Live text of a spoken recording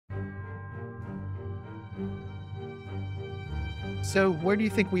So where do you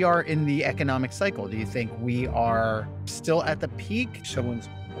think we are in the economic cycle? Do you think we are still at the peak? Someone's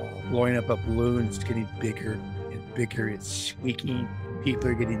blowing up a balloon, it's getting bigger and bigger, it's squeaking. People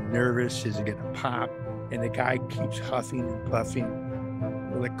are getting nervous, is it gonna pop? And the guy keeps huffing and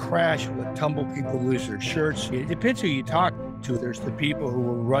puffing. Will it crash? Will it tumble? People lose their shirts? It depends who you talk to. There's the people who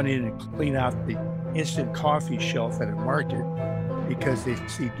will run in and clean out the instant coffee shelf at a market because they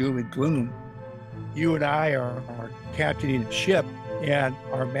see doom and gloom. You and I are captaining a ship and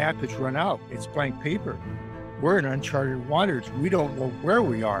our map has run out. It's blank paper. We're in uncharted waters. We don't know where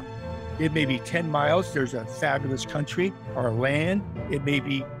we are. It may be 10 miles. There's a fabulous country or land. It may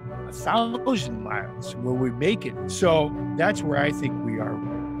be 1,000 miles where we make it. So that's where I think we are.